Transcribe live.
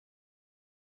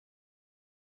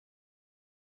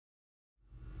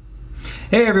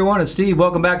Hey everyone, it's Steve.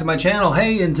 Welcome back to my channel.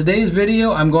 Hey, in today's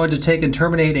video, I'm going to take and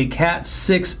terminate a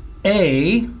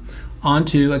CAT6A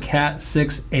onto a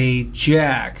CAT6A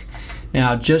jack.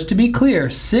 Now, just to be clear,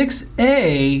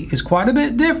 6A is quite a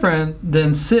bit different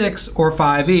than 6 or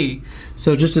 5E.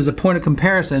 So just as a point of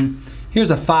comparison,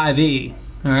 here's a 5E.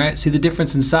 All right, see the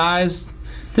difference in size?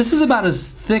 This is about as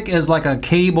thick as like a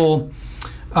cable,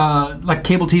 like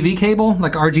cable TV cable,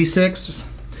 like RJ-45.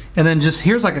 And then just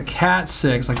here's like a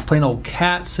CAT6, like a plain old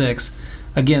CAT6.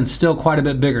 Again, still quite a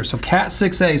bit bigger. So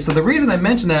CAT6A. So the reason I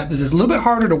mentioned that is it's a little bit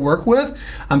harder to work with.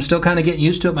 I'm still kind of getting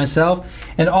used to it myself.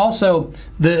 And also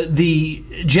the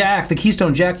jack, the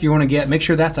Keystone jack you want to get, make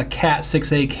sure that's a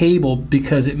CAT6A cable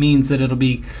because it means that it'll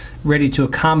be ready to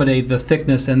accommodate the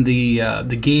thickness and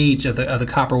the gauge of the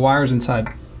copper wires inside.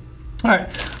 All right,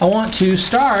 I want to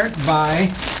start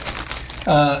by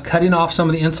cutting off some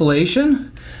of the insulation.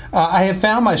 I have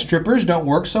found my strippers don't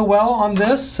work so well on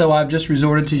this, so I've just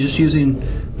resorted to just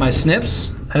using my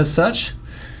snips as such.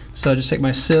 So I just take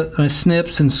my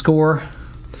snips and score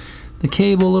the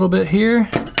cable a little bit here,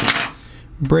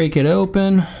 break it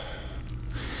open,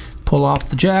 pull off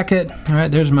the jacket. All right,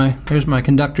 there's my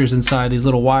conductors inside, these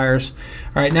little wires.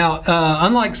 All right, now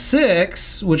unlike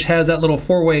 6, which has that little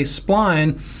 4-way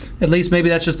spline, at least maybe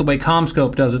that's just the way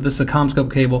Commscope does it. This is a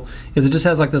Commscope cable, is it just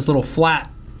has like this little flat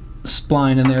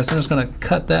spline in there. So I'm just going to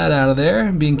cut that out of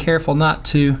there, being careful not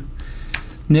to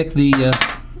nick the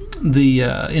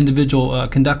individual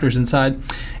conductors inside.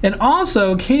 And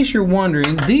also, in case you're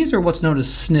wondering, these are what's known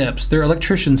as snips. They're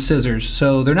electrician scissors,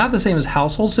 so they're not the same as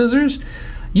household scissors.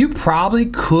 You probably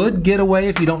could get away,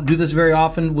 if you don't do this very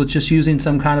often, with just using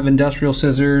some kind of industrial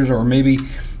scissors or maybe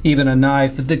even a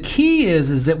knife. But the key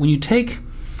is that when you take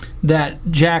that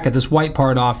jacket, this white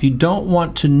part off, you don't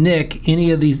want to nick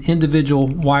any of these individual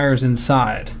wires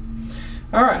inside.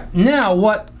 All right, now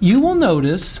what you will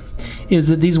notice is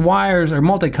that these wires are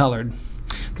multicolored.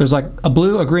 There's like a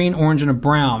blue, a green, orange, and a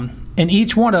brown, and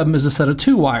each one of them is a set of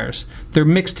 2 wires. They're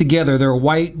mixed together. They're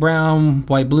white, brown,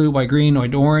 white, blue, white, green,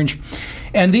 white, orange,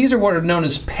 and these are what are known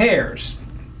as pairs.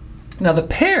 Now the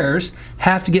pairs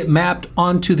have to get mapped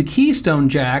onto the Keystone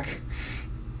jack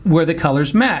where the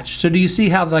colors match. So do you see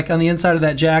how, like, on the inside of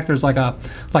that jack there's like a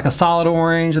solid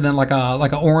orange, and then like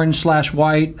a orange /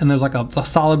 white, and there's like a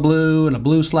solid blue and a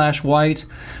blue / white?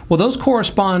 Well, those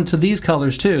correspond to these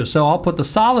colors too. So I'll put the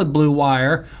solid blue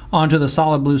wire onto the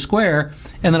solid blue square,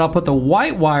 and then I'll put the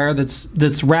white wire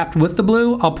that's wrapped with the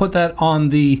blue, I'll put that on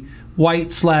the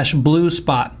white / blue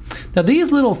spot. Now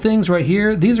these little things right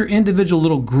here, these are individual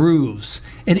little grooves,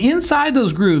 and inside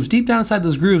those grooves, deep down inside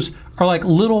those grooves, are like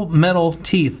little metal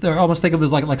teeth. They're almost, think of it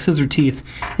as like scissor teeth.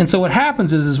 And so what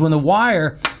happens is when the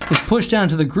wire is pushed down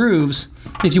to the grooves,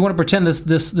 if you want to pretend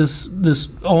this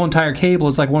whole entire cable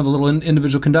is like one of the little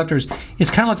individual conductors,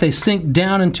 it's kind of like they sink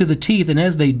down into the teeth, and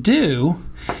as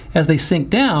they sink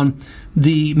down,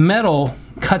 the metal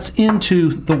cuts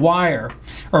into the wire,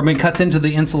 or I mean cuts into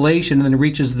the insulation, and then it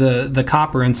reaches the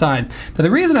copper inside. Now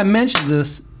the reason I mentioned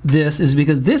this is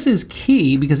because this is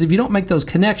key, because if you don't make those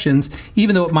connections,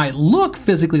 even though it might look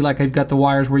physically like I've got the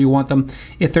wires where you want them,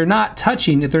 if they're not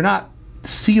touching, if they're not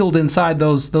sealed inside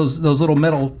those little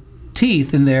metal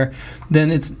teeth in there,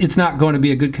 then it's not going to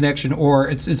be a good connection, or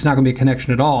it's not going to be a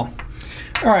connection at all.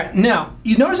 All right, now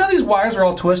you notice how these wires are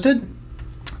all twisted?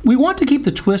 We want to keep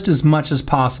the twist as much as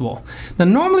possible. Now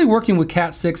normally working with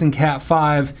CAT6 and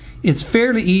CAT5, it's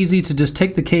fairly easy to just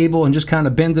take the cable and just kind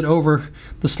of bend it over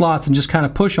the slots and just kind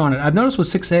of push on it. I've noticed with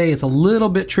 6A it's a little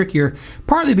bit trickier,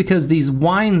 partly because these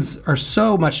winds are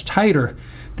so much tighter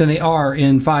than they are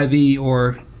in 5E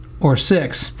or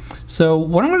 6. So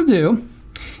what I'm going to do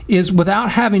is, without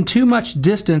having too much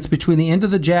distance between the end of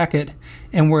the jacket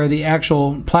and where the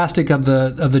actual plastic of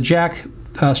the jack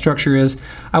structure is,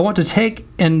 I want to take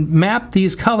and map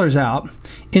these colors out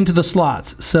into the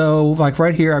slots. So like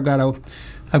right here I've got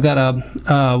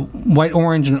a white,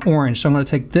 orange, and orange. So I'm going to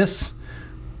take this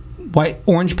white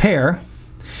orange pair,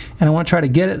 and I want to try to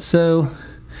get it so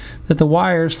that the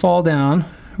wires fall down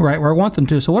right where I want them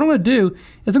to. So what I'm going to do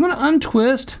is I'm going to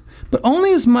untwist, but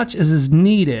only as much as is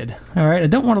needed. All right, I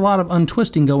don't want a lot of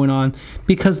untwisting going on,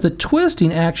 because the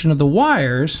twisting action of the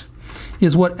wires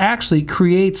is what actually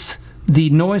creates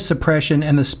the noise suppression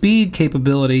and the speed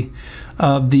capability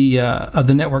of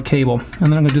the network cable.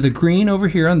 And then I'm going to do the green over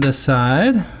here on this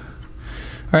side. All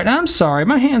right, I'm sorry,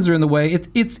 my hands are in the way.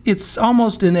 It's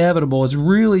almost inevitable. It's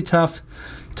really tough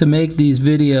to make these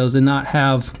videos and not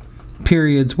have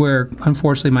periods where,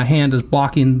 unfortunately, my hand is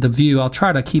blocking the view. I'll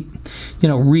try to keep,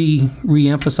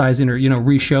 re-emphasizing or,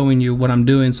 re-showing you what I'm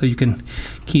doing so you can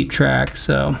keep track.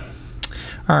 So,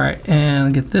 all right,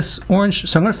 and get this orange.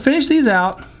 So I'm going to finish these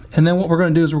out, And then what we're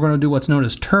going to do is we're going to do what's known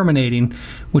as terminating,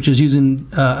 which is using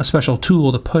a special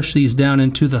tool to push these down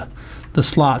into the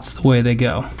slots the way they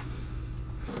go.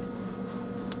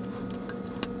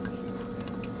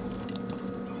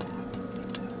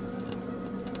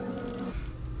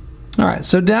 All right,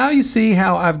 so now you see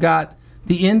how I've got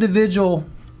the individual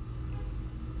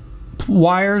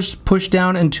wires pushed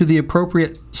down into the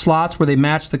appropriate slots where they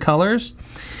match the colors.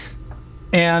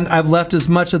 And I've left as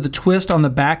much of the twist on the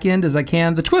back end as I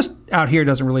can. The twist out here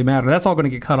doesn't really matter. That's all going to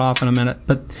get cut off in a minute.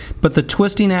 But the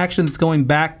twisting action that's going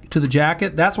back to the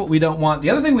jacket, that's what we don't want. The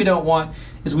other thing we don't want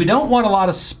is we don't want a lot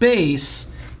of space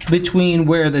between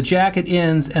where the jacket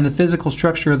ends and the physical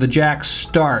structure of the jack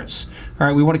starts. All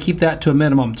right, we want to keep that to a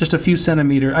minimum, just a few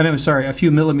centimeters, a few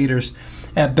millimeters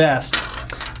at best.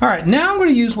 All right, now I'm going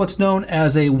to use what's known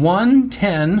as a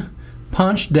 110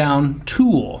 punch down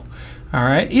tool. All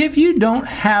right, if you don't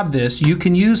have this, you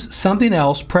can use something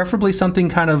else, preferably something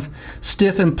kind of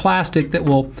stiff and plastic that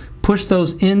will push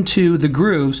those into the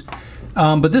grooves.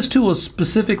 But this tool is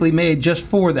specifically made just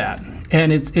for that.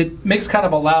 And it makes kind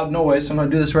of a loud noise, so I'm going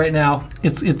to do this right now.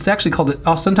 It's actually called,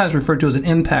 I'll sometimes refer to as an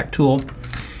impact tool.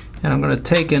 And I'm going to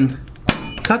take and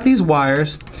cut these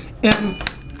wires. And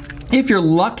if you're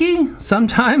lucky,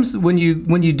 sometimes when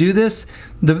you do this,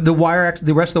 the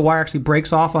rest of the wire actually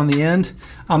breaks off on the end.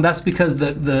 That's because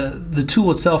the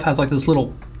tool itself has like this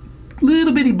little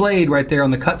bitty blade right there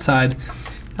on the cut side.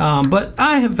 But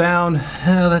I have found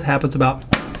that happens about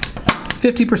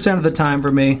 50% of the time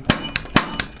for me.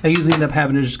 I usually end up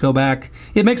having to just go back.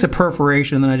 It makes a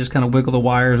perforation, and then I just kind of wiggle the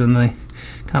wires, and they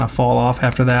kind of fall off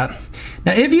after that.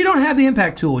 Now, if you don't have the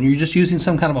impact tool and you're just using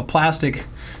some kind of a plastic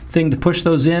thing to push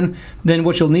those in, then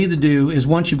what you'll need to do is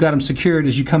once you've got them secured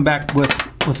is you come back with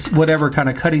whatever kind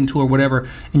of cutting tool or whatever,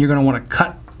 and you're going to want to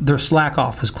cut their slack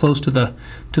off as close to the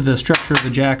structure of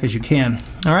the jack as you can.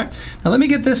 All right, now let me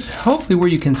get this hopefully where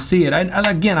you can see it.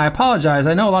 Again, I apologize.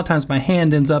 I know a lot of times my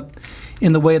hand ends up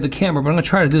in the way of the camera, but I'm going to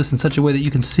try to do this in such a way that you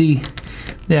can see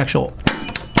the actual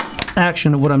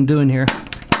action of what I'm doing here.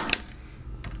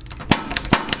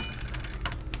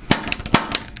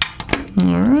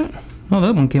 All right. Well,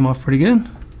 that one came off pretty good.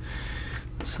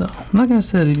 So, I'm not going to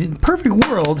say that in a perfect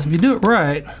world, if you do it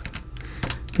right,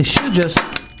 it should just,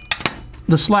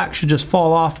 the slack should just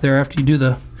fall off there after you do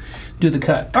the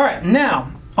cut. All right,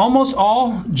 now, almost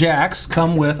all jacks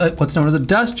come with what's known as a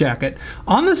dust jacket.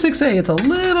 On the 6A, it's a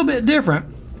little bit different.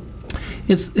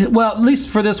 Well, at least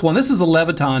for this one, this is a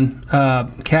Leviton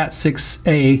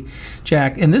CAT6A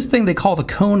jack, and this thing they call the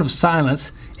cone of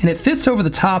silence, and it fits over the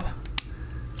top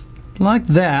like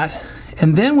that.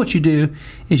 And then what you do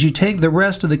is you take the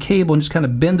rest of the cable and just kind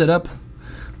of bend it up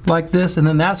like this, and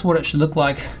then that's what it should look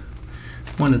like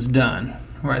when it's done,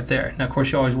 right there. Now, of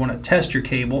course, you always want to test your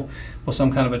cable with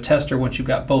some kind of a tester once you've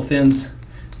got both ends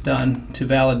done to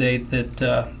validate that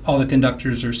all the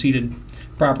conductors are seated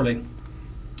properly.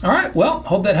 All right, well,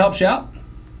 hope that helps you out.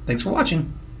 Thanks for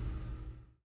watching.